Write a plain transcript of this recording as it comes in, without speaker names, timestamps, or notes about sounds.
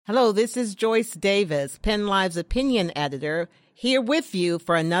Hello, this is Joyce Davis, Penn Live's opinion editor, here with you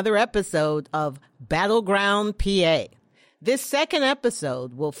for another episode of Battleground PA. This second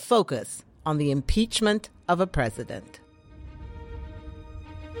episode will focus on the impeachment of a president.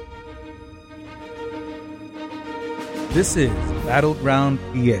 This is Battleground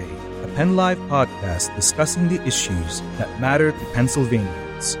PA, a Penn Live podcast discussing the issues that matter to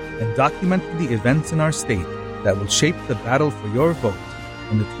Pennsylvanians and documenting the events in our state that will shape the battle for your vote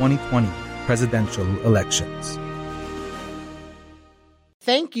in the 2020 presidential elections.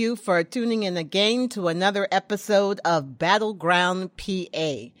 Thank you for tuning in again to another episode of Battleground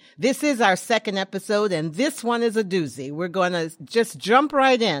PA. This is our second episode, and this one is a doozy. We're going to just jump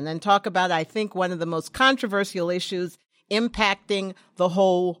right in and talk about, I think, one of the most controversial issues impacting the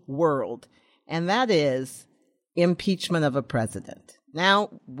whole world, and that is impeachment of a president. Now,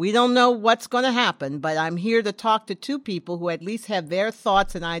 we don't know what's going to happen, but I'm here to talk to two people who at least have their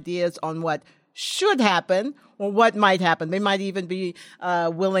thoughts and ideas on what should happen or what might happen. They might even be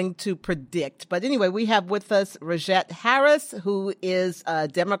willing to predict. But anyway, we have with us Rajette Harris, who is a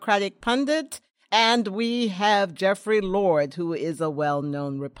Democratic pundit, and we have Jeffrey Lord, who is a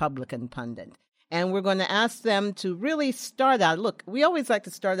well-known Republican pundit. And we're going to ask them to really start out. Look, we always like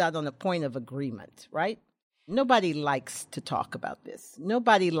to start out on a point of agreement, right? Nobody likes to talk about this.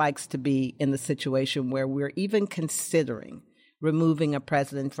 Nobody likes to be in the situation where we're even considering removing a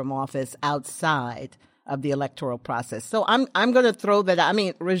president from office outside of the electoral process. So I'm going to throw that out. I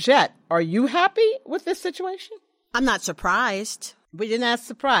mean, Rajette, are you happy with this situation? I'm not surprised. We didn't ask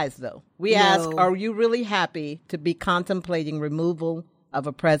surprise, though. We asked, are you really happy to be contemplating removal of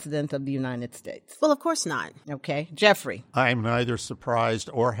a president of the United States? Well, of course not. Okay. Jeffrey. I'm neither surprised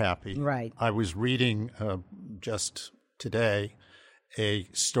or happy. Right. I was reading just today a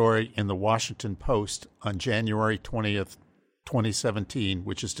story in the Washington Post on January 20th, 2017,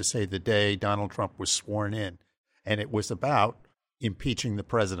 which is to say the day Donald Trump was sworn in. And it was about impeaching the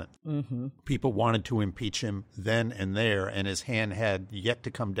president. Mm-hmm. People wanted to impeach him then and there, and his hand had yet to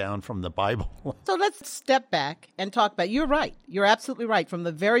come down from the Bible. So let's step back and talk about, you're right. You're absolutely right. From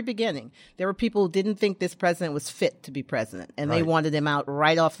the very beginning, there were people who didn't think this president was fit to be president, and they wanted him out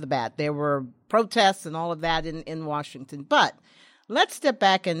right off the bat. There were protests and all of that in Washington. But let's step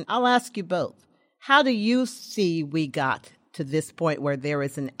back, and I'll ask you both. How do you see we got to this point where there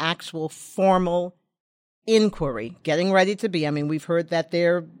is an actual formal inquiry getting ready to be? I mean, we've heard that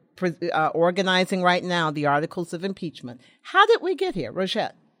they're organizing right now the articles of impeachment. How did we get here,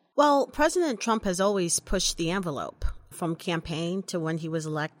 Rajette? Well, President Trump has always pushed the envelope from campaign to when he was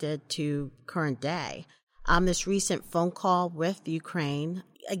elected to current day. This recent phone call with Ukraine,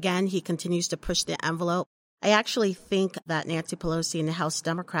 again, he continues to push the envelope. I actually think that Nancy Pelosi and the House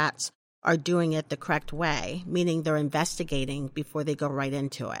Democrats are doing it the correct way, meaning they're investigating before they go right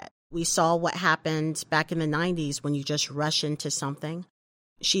into it. We saw what happened back in the 90s when you just rush into something.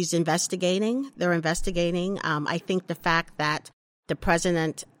 She's investigating. They're investigating. I think the fact that the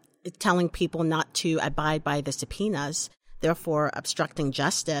president is telling people not to abide by the subpoenas, therefore obstructing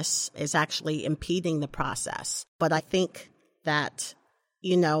justice, is actually impeding the process. But I think that,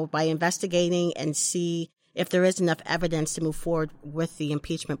 by investigating and see if there is enough evidence to move forward with the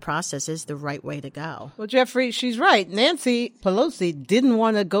impeachment process is the right way to go. Well, Jeffrey, she's right. Nancy Pelosi didn't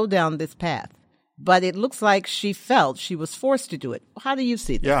want to go down this path, but it looks like she felt she was forced to do it. How do you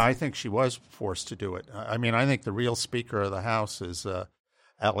see this? Yeah, I think she was forced to do it. I mean, I think the real Speaker of the House is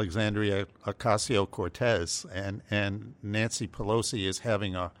Alexandria Ocasio-Cortez, and Nancy Pelosi is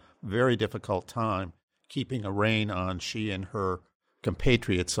having a very difficult time keeping a rein on she and her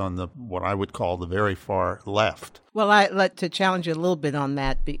compatriots on what I would call the very far left. Well, I'd like to challenge you a little bit on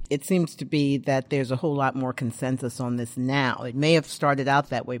that. It seems to be that there's a whole lot more consensus on this now. It may have started out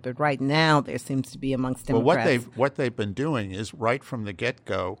that way, but right now there seems to be amongst Democrats. Well, what they've been doing is right from the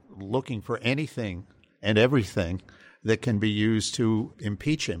get-go looking for anything and everything that can be used to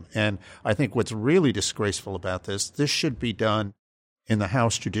impeach him. And I think what's really disgraceful about this should be done in the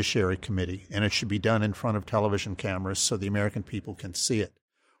House Judiciary Committee, and it should be done in front of television cameras so the American people can see it.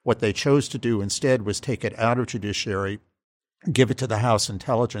 What they chose to do instead was take it out of Judiciary, give it to the House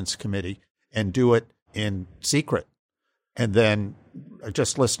Intelligence Committee, and do it in secret. And then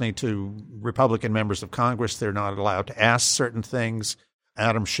just listening to Republican members of Congress, they're not allowed to ask certain things.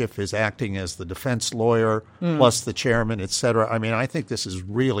 Adam Schiff is acting as the defense lawyer, plus the chairman, et cetera. I mean, I think this is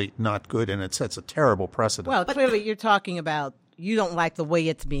really not good, and it sets a terrible precedent. Well, clearly you're talking about you don't like the way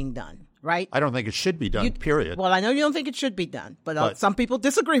it's being done, right? I don't think it should be done, period. Well, I know you don't think it should be done, but some people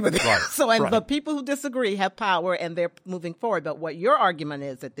disagree with it. Right. The people who disagree have power, and they're moving forward. But what your argument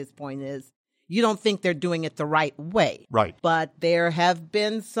is at this point is You don't think they're doing it the right way. Right. But there have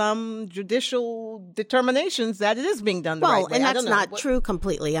been some judicial determinations that it is being done the right way. And that's not true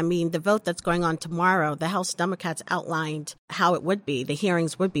completely. I mean, the vote that's going on tomorrow, the House Democrats outlined how it would be. The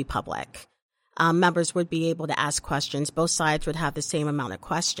hearings would be public. Members would be able to ask questions. Both sides would have the same amount of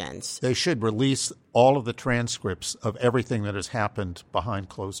questions. They should release all of the transcripts of everything that has happened behind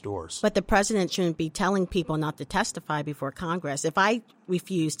closed doors. But the president shouldn't be telling people not to testify before Congress. If I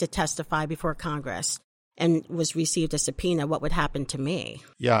refused to testify before Congress and was received a subpoena, what would happen to me?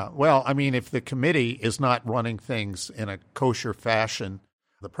 Yeah, well, I mean, if the committee is not running things in a kosher fashion,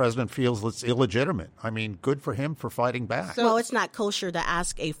 the president feels it's illegitimate. I mean, good for him for fighting back. Well, it's not kosher to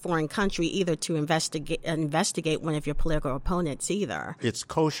ask a foreign country either to investigate one of your political opponents either. It's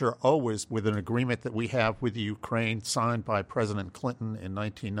kosher always with an agreement that we have with Ukraine signed by President Clinton in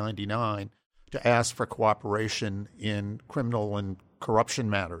 1999 to ask for cooperation in criminal and corruption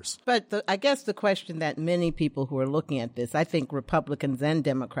matters. But I guess the question that many people who are looking at this, I think Republicans and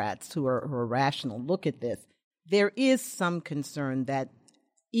Democrats who are rational look at this, there is some concern that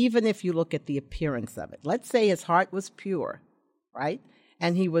even if you look at the appearance of it, let's say his heart was pure, right?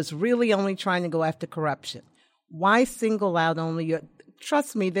 And he was really only trying to go after corruption. Why single out only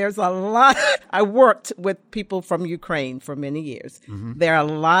trust me, there's a lot. I worked with people from Ukraine for many years. Mm-hmm. There are a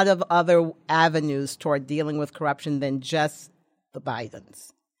lot of other avenues toward dealing with corruption than just the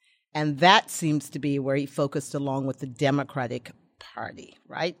Bidens. And that seems to be where he focused along with the Democratic Party,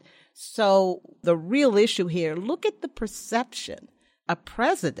 right? So the real issue here, look at the perception. A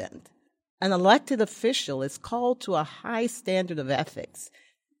president, an elected official, is called to a high standard of ethics.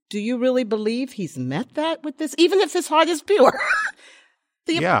 Do you really believe he's met that with this, even if his heart is pure?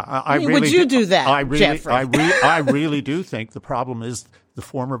 I mean, really would you do that, Jeffrey? I really do think the problem is the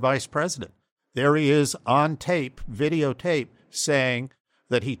former vice president. There he is on tape, videotape, saying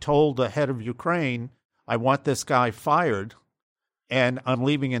that he told the head of Ukraine, I want this guy fired. And I'm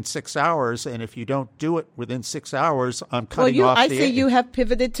leaving in 6 hours, and if you don't do it within 6 hours, I'm cutting off the... I see you have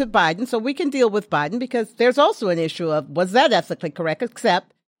pivoted to Biden, so we can deal with Biden because there's also an issue of, was that ethically correct?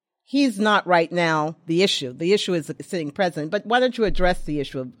 Except he's not right now the issue. The issue is the sitting president. But why don't you address the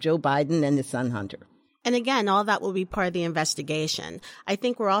issue of Joe Biden and his son Hunter? And again, all that will be part of the investigation. I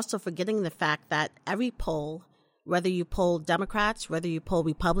think we're also forgetting the fact that every poll, whether you poll Democrats, whether you poll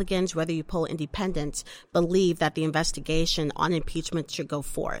Republicans, whether you poll independents, believe that the investigation on impeachment should go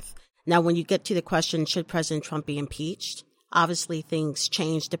forth. Now, when you get to the question, should President Trump be impeached? Obviously, things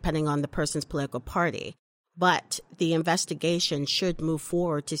change depending on the person's political party. But the investigation should move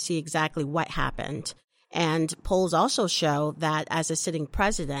forward to see exactly what happened. And polls also show that as a sitting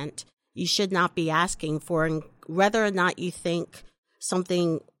president, you should not be asking for whether or not you think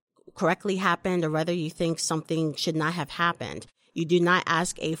something correctly happened or whether you think something should not have happened. You do not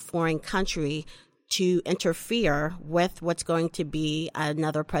ask a foreign country to interfere with what's going to be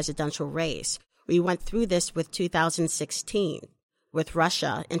another presidential race. We went through this with 2016 with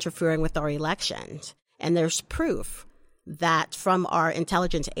Russia interfering with our elections. And there's proof that from our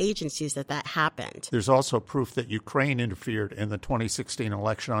intelligence agencies that happened. There's also proof that Ukraine interfered in the 2016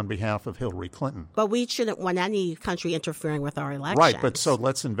 election on behalf of Hillary Clinton. But we shouldn't want any country interfering with our elections. Right, but so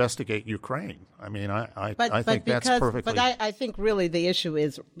let's investigate Ukraine. I mean, I think that's perfectly... But I think really the issue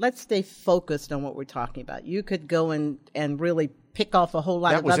is let's stay focused on what we're talking about. You could go and really pick off a whole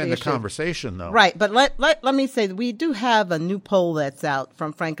lot of other issues. That was in the conversation, though. Right, but let me say that we do have a new poll that's out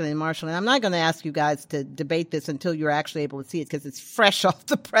from Franklin and Marshall, and I'm not going to ask you guys to debate this until you're actually able to see it because it's fresh off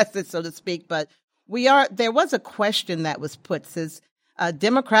the presses, so to speak. But there was a question that was put, says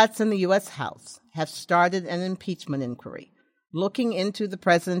Democrats in the U.S. House have started an impeachment inquiry looking into the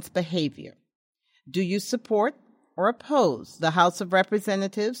president's behavior. Do you support or oppose the House of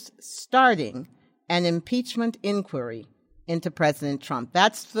Representatives starting an impeachment inquiry into President Trump?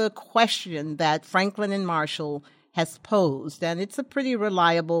 That's the question that Franklin and Marshall has posed, and it's a pretty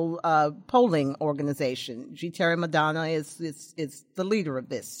reliable polling organization. G. Terry Madonna is the leader of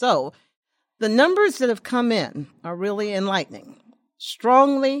this. So the numbers that have come in are really enlightening.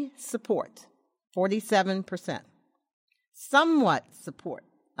 Strongly support, 47%. Somewhat support,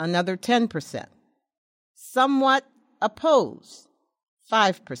 another 10%. Somewhat oppose,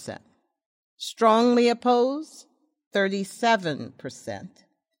 5%. Strongly oppose, 37%.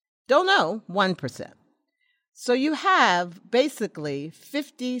 Don't know, 1%. So you have basically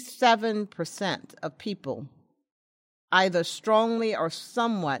 57% of people either strongly or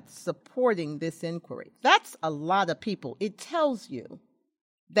somewhat supporting this inquiry. That's a lot of people. It tells you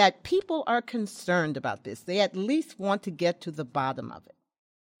that people are concerned about this. They at least want to get to the bottom of it.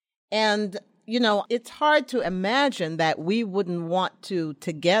 And it's hard to imagine that we wouldn't want to,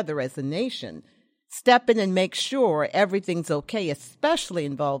 together as a nation, step in and make sure everything's okay, especially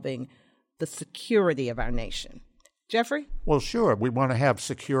involving the security of our nation. Jeffrey? Well, sure. We want to have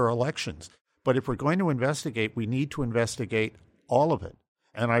secure elections. But if we're going to investigate, we need to investigate all of it.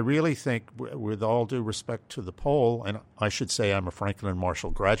 And I really think, with all due respect to the poll, and I should say I'm a Franklin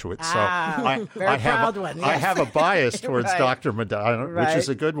Marshall graduate, so I have a bias towards Right. Dr. Madonna, Right. which is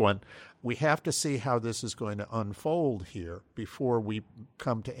a good one. We have to see how this is going to unfold here before we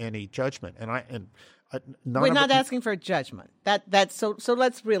come to any judgment. We're not asking for a judgment. That's so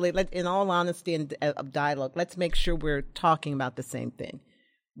let's really, in all honesty and of dialogue, let's make sure we're talking about the same thing.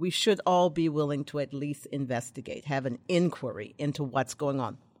 We should all be willing to at least investigate, have an inquiry into what's going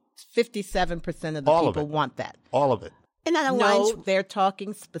on. 57% of the people want that. All of it. And that No, aligns. they're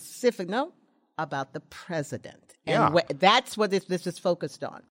talking about the president. Yeah. And that's what this is focused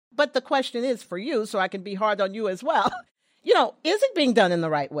on. But the question is for you, so I can be hard on you as well. Is it being done in the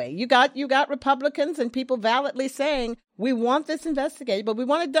right way? You got Republicans and people validly saying, we want this investigated, but we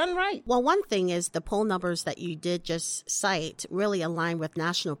want it done right. Well, one thing is the poll numbers that you did just cite really align with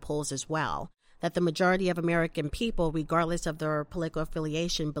national polls as well, that the majority of American people, regardless of their political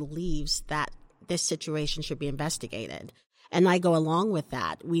affiliation, believes that this situation should be investigated. And I go along with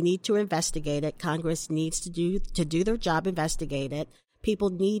that. We need to investigate it. Congress needs to do their job, investigate it.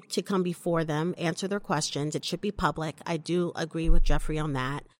 People need to come before them, answer their questions. It should be public. I do agree with Jeffrey on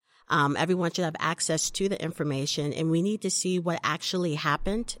that. Everyone should have access to the information, and we need to see what actually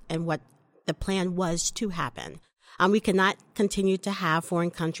happened and what the plan was to happen. We cannot continue to have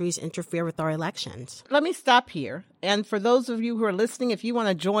foreign countries interfere with our elections. Let me stop here. And for those of you who are listening, if you want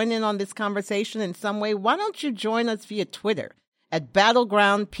to join in on this conversation in some way, why don't you join us via Twitter at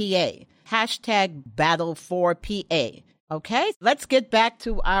Battleground PA, #Battle4PA. Okay, let's get back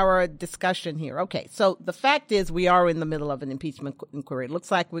to our discussion here. Okay, so the fact is we are in the middle of an impeachment inquiry. It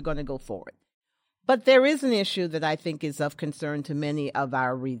looks like we're going to go forward. But there is an issue that I think is of concern to many of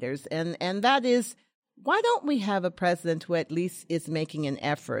our readers, and that is, why don't we have a president who at least is making an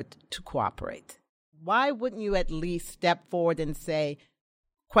effort to cooperate? Why wouldn't you at least step forward and say,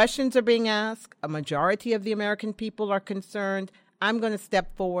 questions are being asked, a majority of the American people are concerned, I'm going to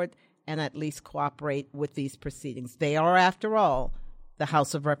step forward and at least cooperate with these proceedings. They are, after all, the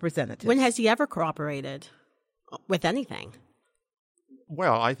House of Representatives. When has he ever cooperated with anything?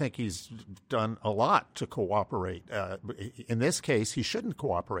 Well, I think he's done a lot to cooperate. In this case, he shouldn't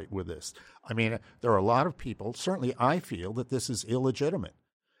cooperate with this. I mean, there are a lot of people, certainly I feel, that this is illegitimate.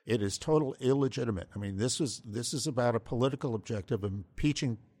 It is total illegitimate. I mean, this is about a political objective of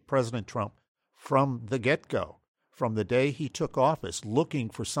impeaching President Trump from the get-go. From the day he took office, looking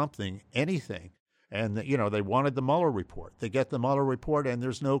for something, anything. And, they wanted the Mueller report. They get the Mueller report, and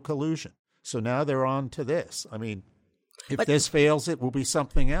there's no collusion. So now they're on to this. I mean, if this fails, it will be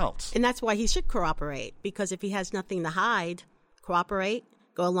something else. And that's why he should cooperate, because if he has nothing to hide, cooperate,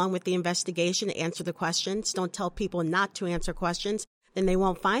 go along with the investigation, answer the questions. Don't tell people not to answer questions. Then they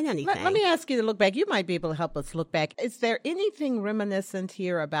won't find anything. Let me ask you to look back. You might be able to help us look back. Is there anything reminiscent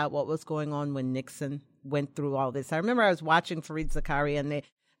here about what was going on when Nixon went through all this? I remember I was watching Fareed Zakaria, and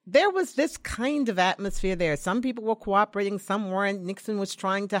there was this kind of atmosphere there. Some people were cooperating, some weren't. Nixon was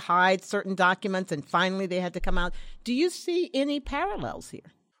trying to hide certain documents, and finally they had to come out. Do you see any parallels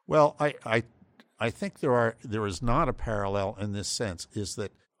here? Well, I think there is not a parallel in this sense, is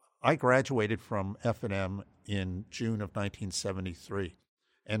that I graduated from F&M in June of 1973,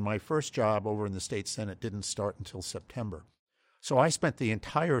 and my first job over in the state Senate didn't start until September. So I spent the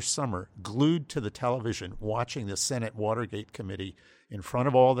entire summer glued to the television watching the Senate Watergate Committee in front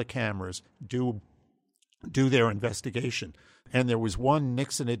of all the cameras do their investigation. And there was one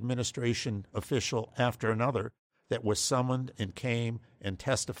Nixon administration official after another that was summoned and came and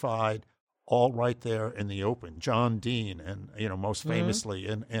testified, all right there in the open. John Dean, and most famously,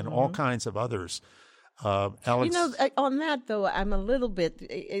 and all kinds of others. Alex, on that though, I'm a little bit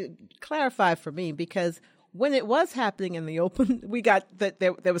clarify for me, because when it was happening in the open, we got that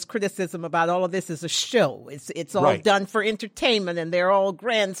there was criticism about all of this is a show. It's all right. done for entertainment, and they're all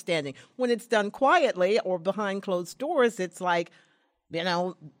grandstanding. When it's done quietly or behind closed doors, it's like, they're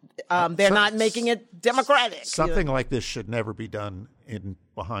not making it democratic. Something like this should never be done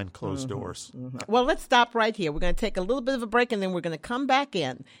behind closed doors. Mm-hmm. Well, let's stop right here. We're going to take a little bit of a break, and then we're going to come back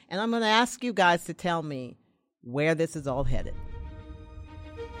in, and I'm going to ask you guys to tell me where this is all headed.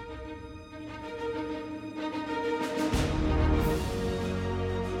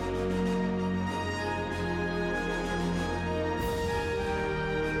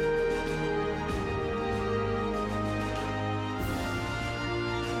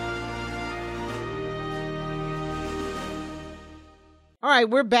 All right,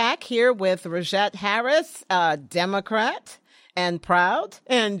 we're back here with Rajette Harris, Democrat and proud,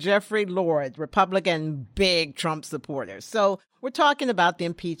 and Jeffrey Lord, Republican, big Trump supporter. So we're talking about the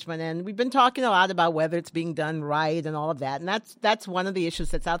impeachment, and we've been talking a lot about whether it's being done right and all of that, and that's one of the issues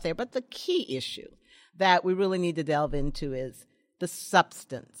that's out there. But the key issue that we really need to delve into is the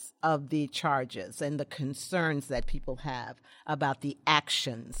substance of the charges and the concerns that people have about the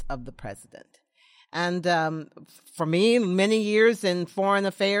actions of the president. And for me, many years in foreign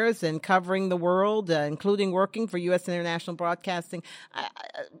affairs and covering the world, including working for U.S. International Broadcasting,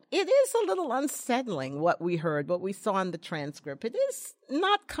 it is a little unsettling what we heard, what we saw in the transcript. It is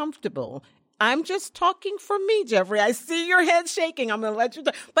not comfortable. I'm just talking for me, Jeffrey. I see your head shaking. I'm going to let you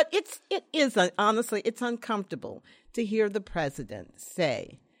talk. But it is, honestly, it's uncomfortable to hear the president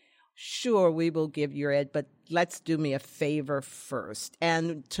say, sure, we will give your ed, but let's do me a favor first.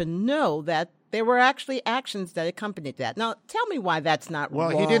 And to know that there were actually actions that accompanied that. Now, tell me why that's not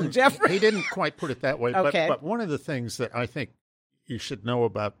wrong, Jeffrey. He didn't quite put it that way. Okay. But one of the things that I think you should know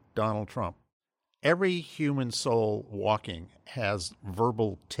about Donald Trump, every human soul walking has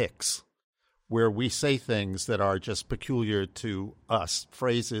verbal tics where we say things that are just peculiar to us,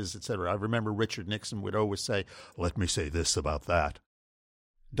 phrases, etc. I remember Richard Nixon would always say, let me say this about that.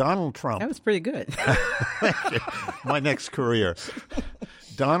 Donald Trump. That was pretty good. My next career.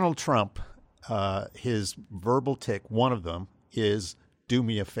 Donald Trump, his verbal tic, one of them is do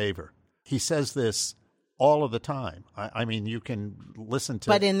me a favor. He says this all of the time. I mean, you can listen to.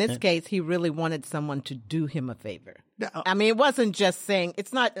 But in this case, he really wanted someone to do him a favor. I mean, it wasn't just saying,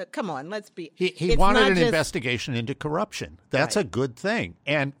 it's not, come on, let's be. He wanted an investigation into corruption. That's right. A good thing.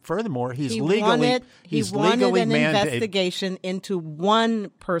 And furthermore, he legally wanted an mandated. Investigation into one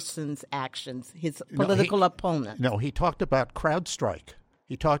person's actions, his political opponent. No, he talked about CrowdStrike.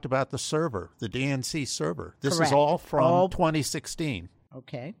 He talked about the server, the DNC server. This Correct. is all from 2016.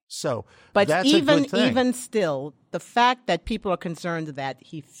 Okay. So but that's a good thing. Even still, the fact that people are concerned that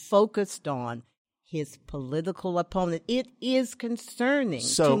he focused on his political opponent, it is concerning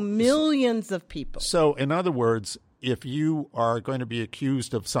to millions of people. So, in other words, if you are going to be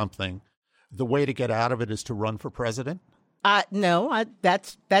accused of something, the way to get out of it is to run for president? No,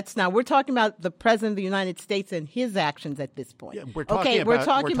 that's not. We're talking about the president of the United States and his actions at this point. Yeah, we're talking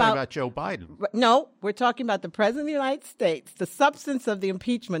about Joe Biden. No, we're talking about the president of the United States. The substance of the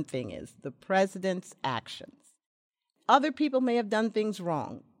impeachment thing is the president's actions. Other people may have done things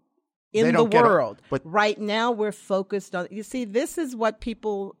wrong in the world, but right now we're focused on. You see, this is what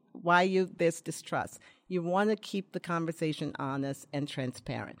people. Why there's distrust. You want to keep the conversation honest and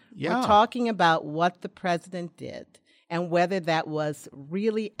transparent. Yeah. We're talking about what the president did. And whether that was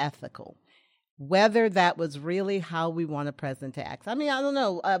really ethical, whether that was really how we want a president to act. I mean, I don't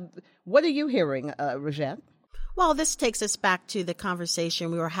know. What are you hearing, Rajette? Well, this takes us back to the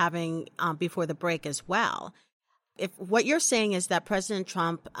conversation we were having before the break as well. If what you're saying is that President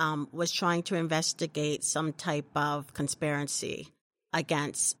Trump was trying to investigate some type of conspiracy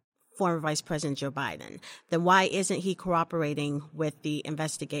against former Vice President Joe Biden, then why isn't he cooperating with the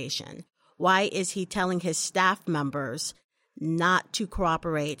investigation? Why is he telling his staff members not to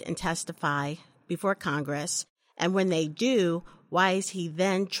cooperate and testify before Congress? And when they do, why is he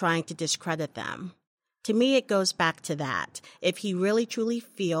then trying to discredit them? To me, it goes back to that. If he really truly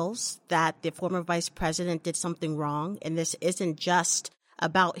feels that the former vice president did something wrong, and this isn't just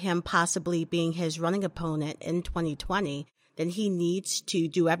about him possibly being his running opponent in 2020, then he needs to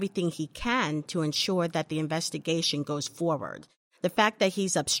do everything he can to ensure that the investigation goes forward. The fact that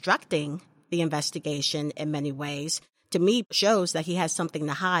he's obstructing the investigation in many ways, to me, shows that he has something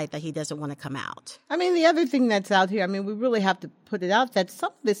to hide, that he doesn't want to come out. I mean, the other thing that's out here, I mean, we really have to put it out that some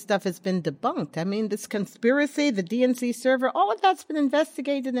of this stuff has been debunked. I mean, this conspiracy, the DNC server, all of that's been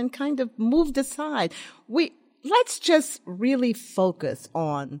investigated and kind of moved aside. Let's just really focus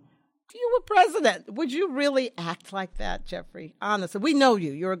on, if you were president, would you really act like that, Jeffrey? Honestly, we know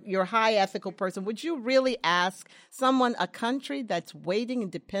you. You're a high ethical person. Would you really ask someone, a country that's waiting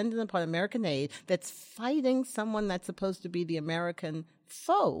and dependent upon American aid, that's fighting someone that's supposed to be the American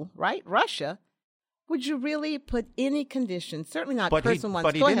foe, right? Russia. Would you really put any conditions? Certainly not personal ones.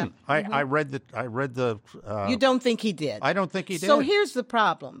 But he didn't. I read the. You don't think he did? I don't think he did. So here's the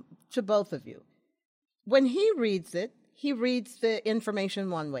problem to both of you. When he reads it, he reads the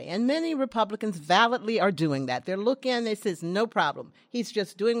information one way. And many Republicans validly are doing that. They're looking and they says, no problem. He's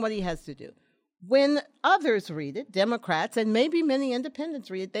just doing what he has to do. When others read it, Democrats and maybe many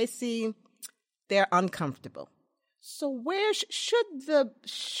independents read it, they see they're uncomfortable. So where should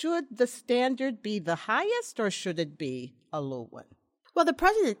the standard be the highest, or should it be a low one? Well, the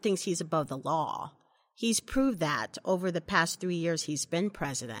president thinks he's above the law. He's proved that over the past 3 years he's been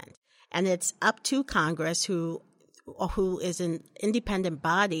president. And it's up to Congress, who is an independent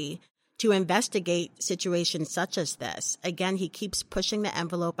body, to investigate situations such as this. Again, he keeps pushing the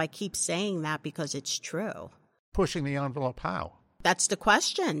envelope. I keep saying that because it's true. Pushing the envelope how? That's the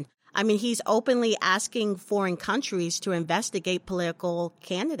question. I mean, he's openly asking foreign countries to investigate political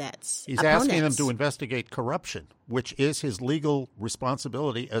candidates. He's opponents. asking them to investigate corruption, which is his legal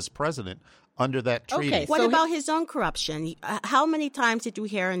responsibility as president under that treaty. Okay, What so about his own corruption? How many times did you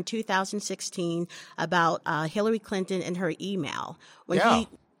hear in 2016 about Hillary Clinton and her email?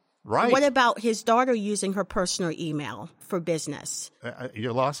 Right. What about his daughter using her personal email for business?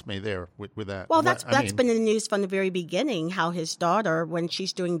 You lost me there with that. Well, that's been in the news from the very beginning, how his daughter, when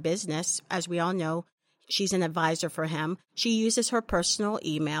she's doing business, as we all know, she's an advisor for him. She uses her personal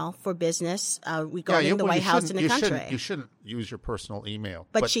email for business regarding the White House and the country. You shouldn't use your personal email.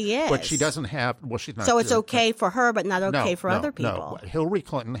 But she is. But she doesn't have, she's not. So it's okay for her, but not okay for other people. No. Hillary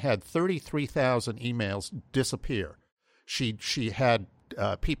Clinton had 33,000 emails disappear. She had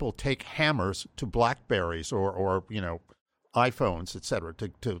people take hammers to BlackBerries or iPhones, et cetera,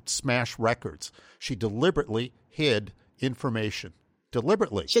 to smash records. She deliberately hid information.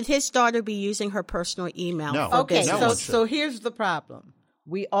 Deliberately. Should his daughter be using her personal email? No. For Okay, business? so here's the problem.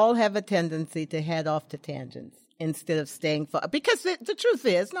 We all have a tendency to head off to tangents instead of staying because the truth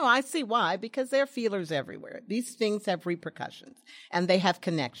is, no, I see why, because there are feelers everywhere. These things have repercussions and they have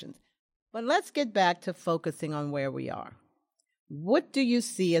connections. But let's get back to focusing on where we are. What do you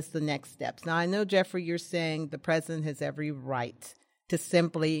see as the next steps? Now, I know, Jeffrey, you're saying the president has every right to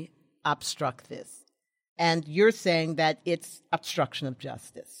simply obstruct this. And you're saying that it's obstruction of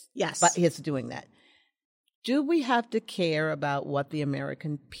justice. Yes. But he's doing that. Do we have to care about what the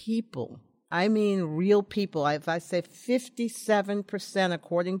American people, I mean real people, if I say 57%,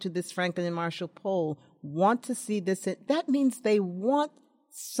 according to this Franklin and Marshall poll, want to see this? That means they want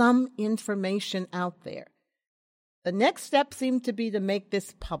some information out there. The next step seemed to be to make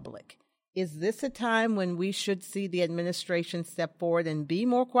this public. Is this a time when we should see the administration step forward and be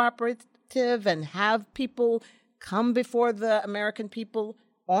more cooperative and have people come before the American people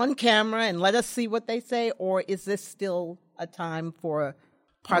on camera and let us see what they say? Or is this still a time for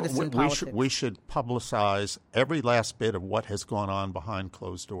partisan politics? We should publicize every last bit of what has gone on behind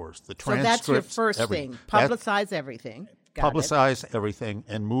closed doors. The transcripts, so that's your first thing. Publicize everything. Publicize everything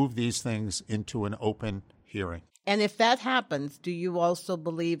and move these things into an open hearing. And if that happens, do you also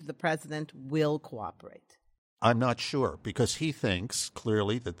believe the president will cooperate? I'm not sure, because he thinks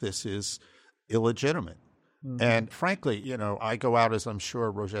clearly that this is illegitimate. Mm-hmm. And frankly, I go out, as I'm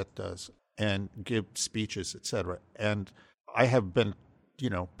sure Rogette does, and give speeches, et cetera. And I have been,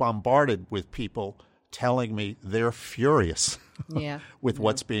 bombarded with people telling me they're furious with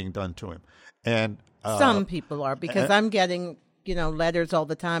what's being done to him. And some people are, because I'm getting, letters all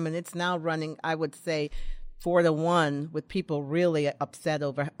the time, and it's now running, I would say, 4-1 with people really upset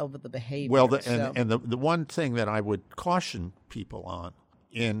over the behavior. Well, the one thing that I would caution people on,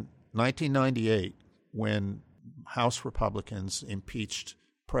 in 1998, when House Republicans impeached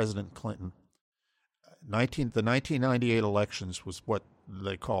President Clinton, the 1998 elections was what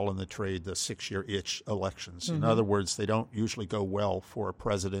they call in the trade the 6-year itch elections. Mm-hmm. In other words, they don't usually go well for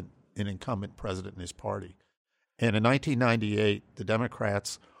an incumbent president and his party. And in 1998, the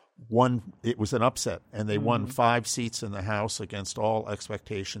Democrats won. It was an upset, and they won 5 seats in the House against all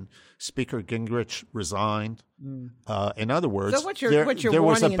expectation. Speaker Gingrich resigned. In other words, so what you're there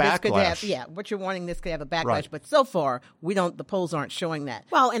was a backlash. What you're warning, this could have a backlash, right. But so far the polls aren't showing that.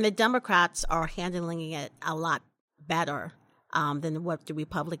 Well, and the Democrats are handling it a lot better than what the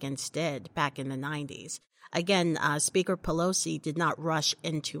Republicans did back in the 90s. Again, Speaker Pelosi did not rush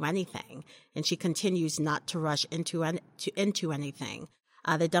into anything, and she continues not to rush into anything.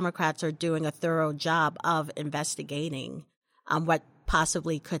 The Democrats are doing a thorough job of investigating what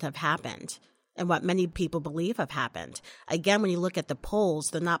possibly could have happened and what many people believe have happened. Again, when you look at the polls,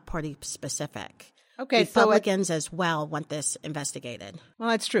 they're not party specific. Okay, Republicans as well want this investigated. Well,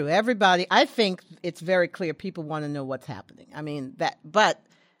 that's true. Everybody, I think it's very clear people want to know what's happening. I mean, but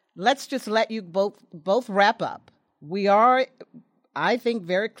let's just let you both wrap up. We are, I think,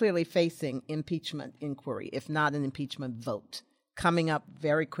 very clearly facing impeachment inquiry, if not an impeachment vote, coming up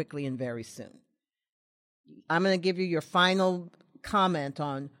very quickly and very soon. I'm going to give you your final comment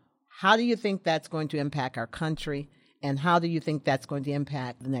on how do you think that's going to impact our country, and how do you think that's going to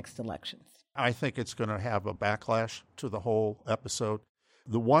impact the next elections? I think it's going to have a backlash to the whole episode.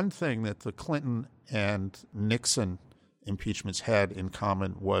 The one thing that the Clinton and Nixon impeachments had in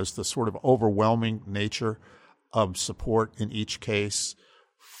common was the sort of overwhelming nature of support in each case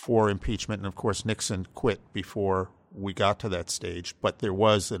for impeachment. And, of course, Nixon quit before we got to that stage. But there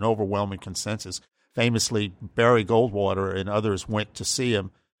was an overwhelming consensus. Famously, Barry Goldwater and others went to see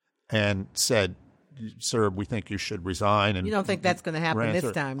him and said, "Sir, we think you should resign." And you don't think that's going to happen this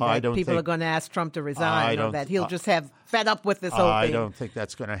time? That people are going to ask Trump to resign, or that he'll just have fed up with this whole thing? I don't think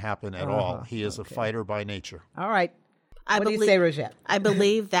that's going to happen at all. He is a fighter by nature. All right. What do you say, Rajette? I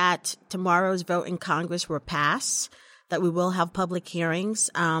believe that tomorrow's vote in Congress will pass, that we will have public hearings,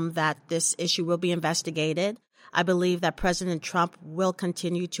 that this issue will be investigated. I believe that President Trump will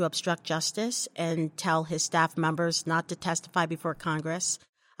continue to obstruct justice and tell his staff members not to testify before Congress.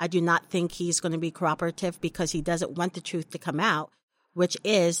 I do not think he's going to be cooperative because he doesn't want the truth to come out, which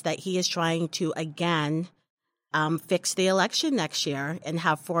is that he is trying to, again, fix the election next year and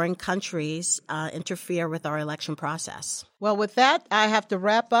have foreign countries interfere with our election process. Well, with that, I have to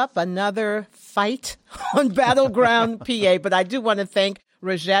wrap up another fight on Battleground PA. But I do want to thank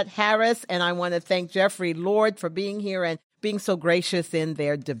Rajette Harris, and I want to thank Jeffrey Lord for being here and being so gracious in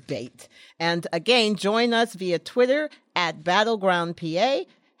their debate. And again, join us via Twitter at Battleground PA,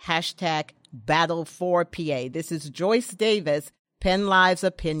 #Battle4PA. This is Joyce Davis, Penn Live's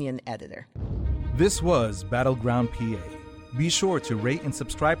opinion editor. This was Battleground PA. Be sure to rate and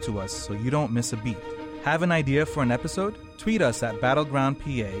subscribe to us so you don't miss a beat. Have an idea for an episode? Tweet us at Battleground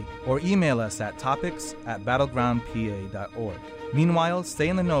PA or email us at topics@battlegroundpa.org. Meanwhile, stay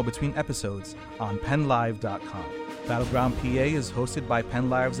in the know between episodes on PennLive.com. Battleground PA is hosted by Penn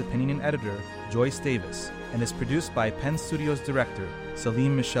Live's opinion editor, Joyce Davis, and is produced by Penn Studios director,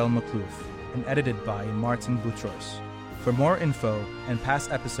 Salim Michel Maklouf, and edited by Martin Boutros. For more info and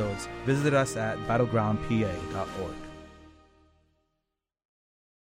past episodes, visit us at battlegroundpa.org.